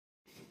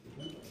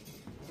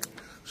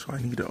So I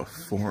need a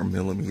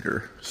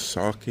 4mm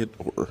socket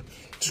or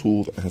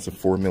tool that has a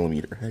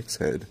 4mm hex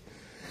head,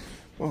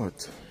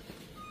 but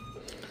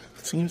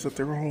it seems that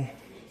they're all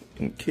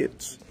in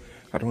kits.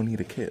 I don't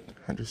need a kit.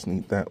 I just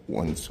need that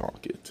one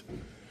socket,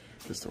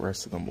 because the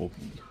rest of them will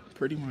be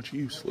pretty much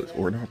useless,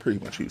 or not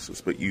pretty much useless,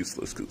 but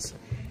useless because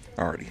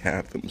I already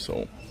have them.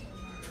 So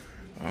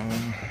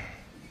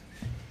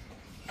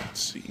let's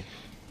see.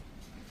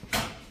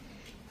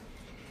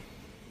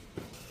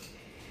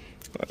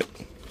 But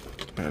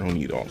I don't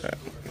need all that,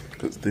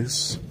 because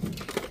this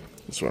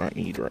is what I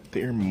need right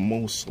there,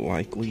 most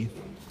likely.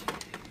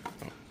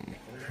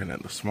 And then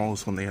the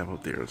smallest one they have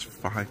up there is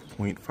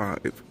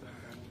 5.5,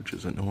 which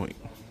is annoying,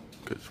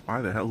 because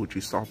why the hell would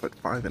you stop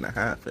at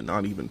 5.5 and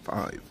not even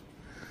 5?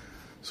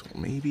 So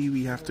maybe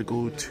we have to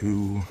go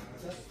to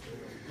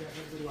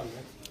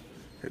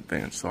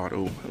Advanced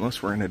Auto,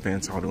 unless we're in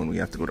Advanced Auto and we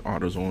have to go to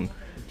AutoZone.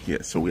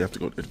 Yeah, so we have to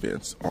go to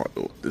Advanced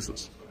Auto. This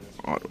is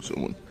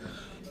AutoZone.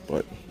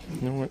 But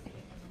you know what?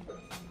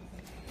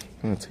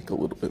 I'm gonna take a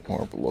little bit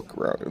more of a look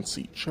around and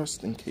see,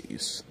 just in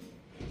case.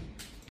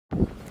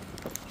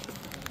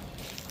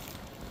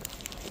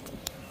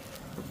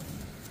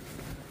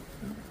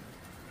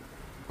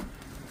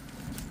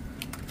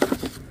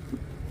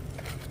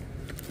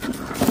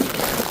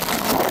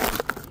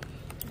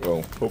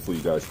 Well, hopefully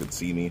you guys could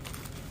see me,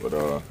 but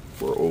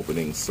we're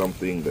opening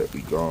something that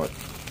we got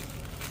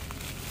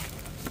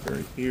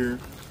right here.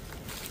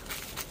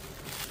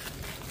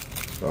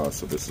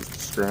 So this is the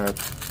strap,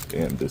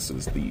 and this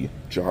is the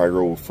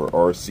gyro for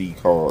RC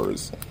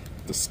cars,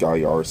 the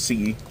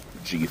SkyRC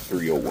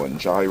G301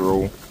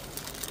 gyro.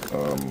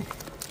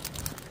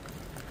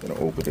 Gonna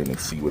open it and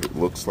see what it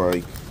looks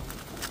like,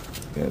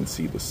 and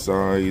see the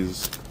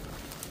size.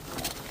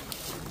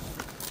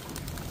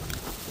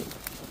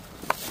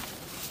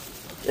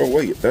 Oh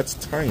wait, that's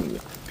tiny.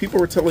 People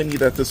were telling me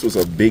that this was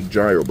a big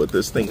gyro, but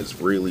this thing is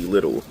really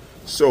little.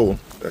 So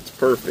that's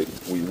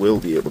perfect. We will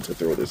be able to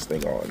throw this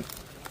thing on.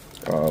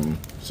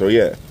 So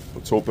yeah,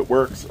 let's hope it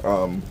works.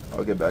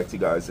 I'll get back to you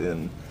guys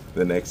in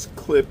the next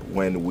clip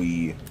when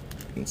we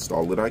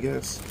install it, I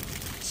guess.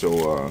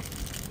 So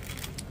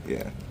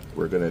yeah,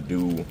 we're gonna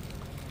do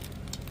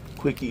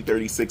quick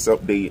E36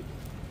 update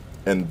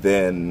and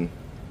then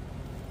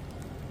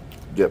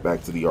get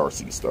back to the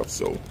RC stuff.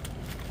 So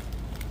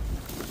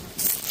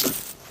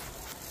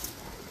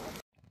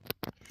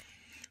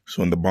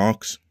in the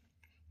box,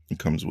 it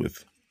comes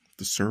with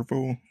the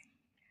servo,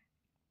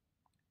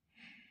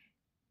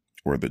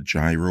 or the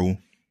gyro.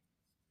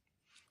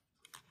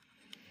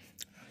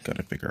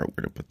 Gotta figure out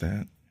where to put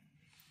that.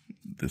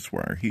 This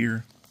wire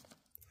here,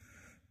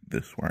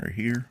 this wire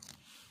here,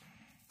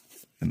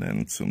 and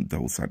then some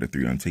double-sided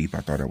 3M tape. I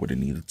thought I would have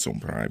needed some,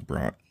 but I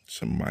brought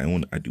some of my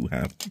own. I do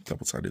have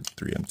double-sided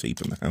 3M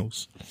tape in the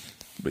house.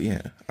 But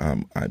yeah,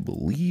 I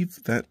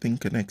believe that thing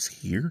connects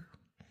here.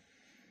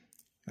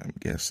 I'm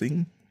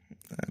guessing.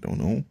 I don't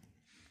know.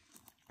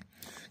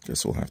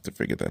 Guess we'll have to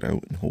figure that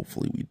out, and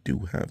hopefully we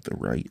do have the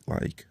right,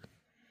 like,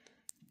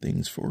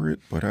 things for it.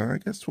 But I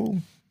guess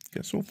we'll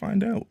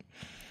find out.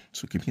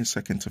 So give me a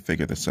second to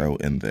figure this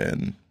out, and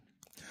then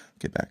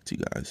get back to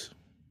you guys.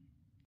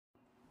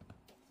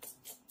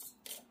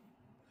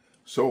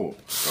 So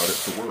got it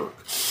to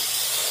work.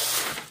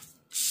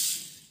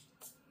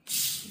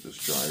 This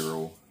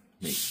gyro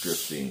makes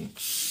drifting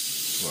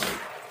like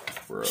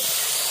for a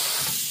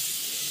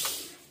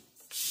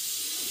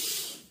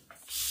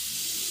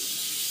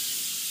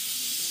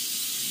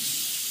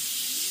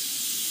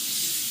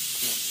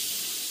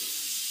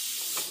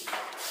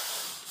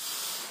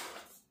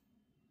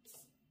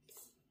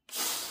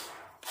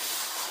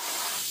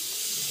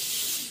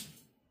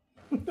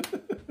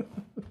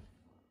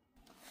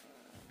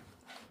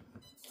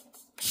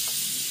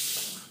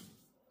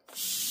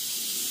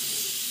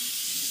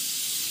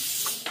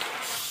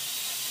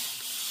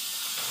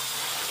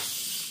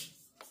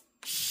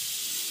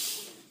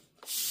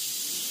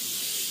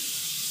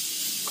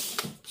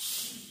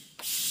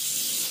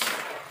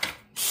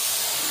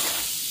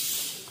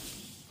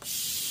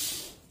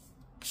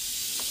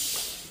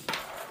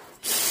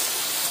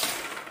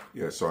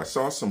yeah, so I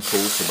saw some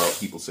posts about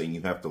people saying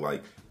you have to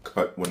like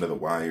cut one of the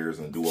wires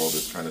and do all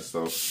this kind of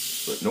stuff.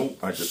 But nope,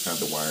 I just had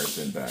the wires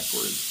in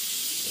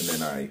backwards. And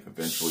then I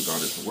eventually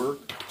got it to work.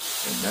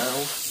 And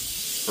now,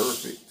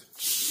 perfect.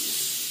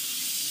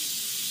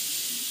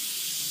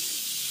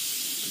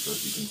 Because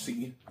as you can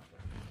see,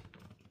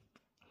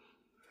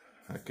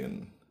 I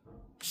can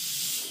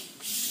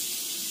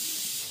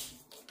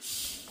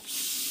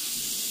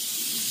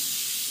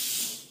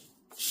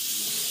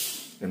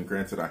and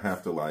granted I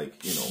have to,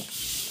 like, you know,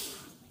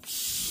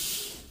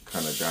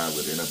 kind of dial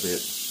it in a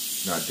bit.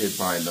 Now I did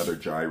buy another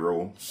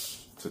gyro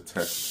to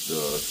test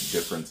the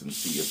difference and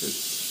see if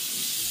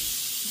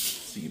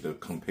see the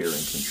compare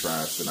and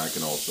contrast, and I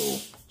can also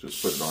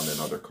just put it on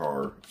another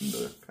car in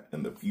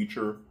the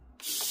future.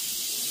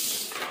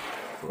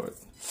 But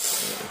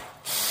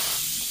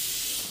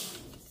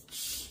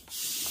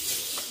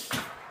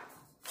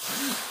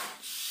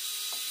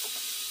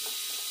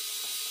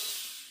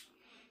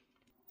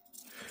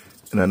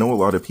And I know a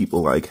lot of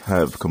people like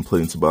have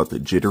complaints about the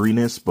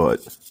jitteriness, but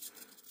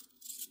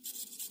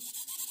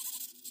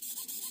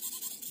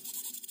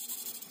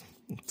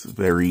it's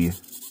very,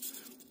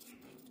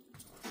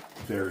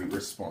 very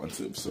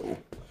responsive. So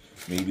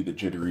maybe the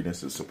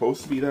jitteriness is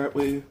supposed to be that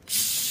way,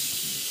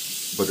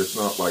 but it's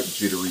not like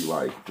jittery,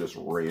 like just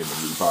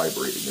randomly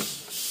vibrating.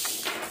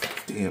 It's,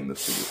 damn,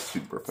 this thing is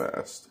super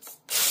fast.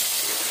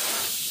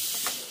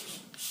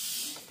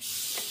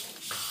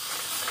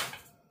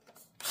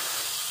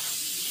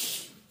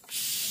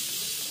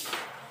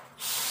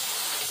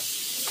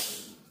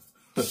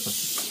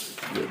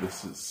 Yeah,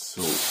 this is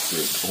so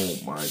sick. Oh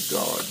my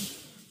god.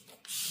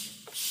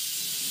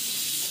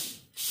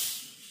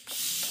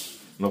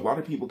 And a lot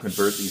of people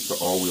convert these to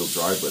all-wheel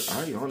drive, but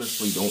I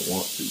honestly don't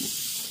want to,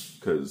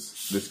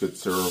 because this could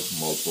serve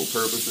multiple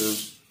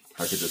purposes.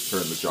 I could just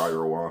turn the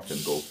gyro off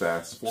and go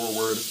fast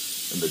forward,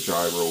 and the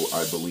gyro,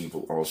 I believe,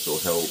 will also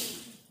help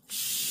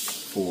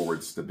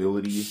forward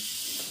stability.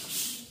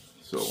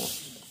 So,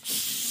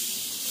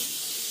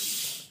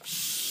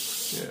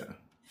 yeah,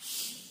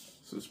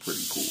 this is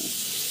pretty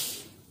cool.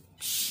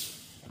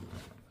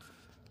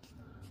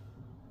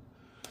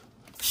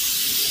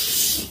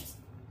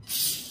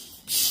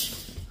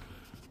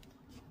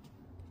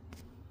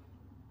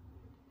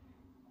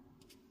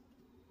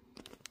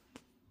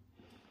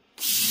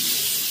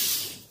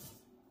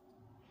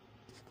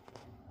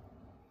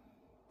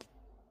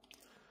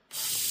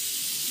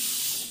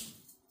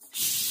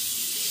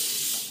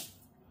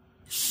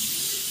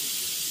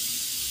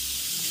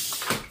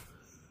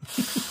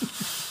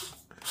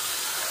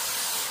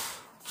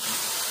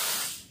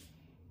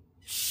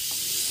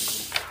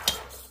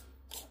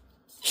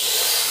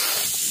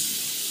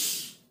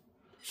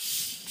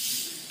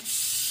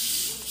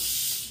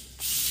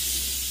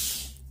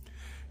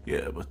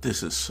 Yeah, but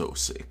this is so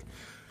sick.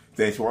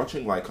 Thanks for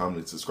watching. Like, comment,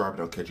 and subscribe,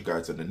 and I'll catch you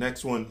guys in the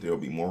next one. There'll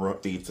be more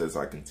updates as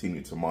I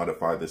continue to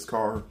modify this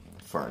car,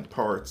 find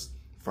parts,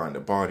 find a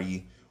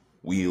body,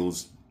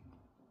 wheels.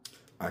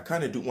 I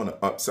kind of do want to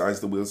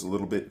upsize the wheels a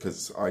little bit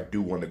because I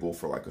do want to go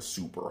for like a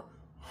super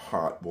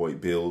hot boy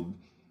build.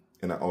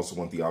 And I also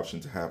want the option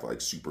to have like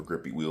super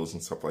grippy wheels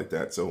and stuff like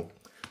that. So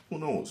who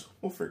knows?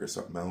 We'll figure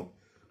something out.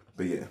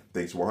 But yeah,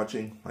 thanks for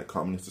watching. Like,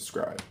 comment, and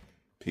subscribe.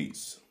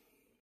 Peace.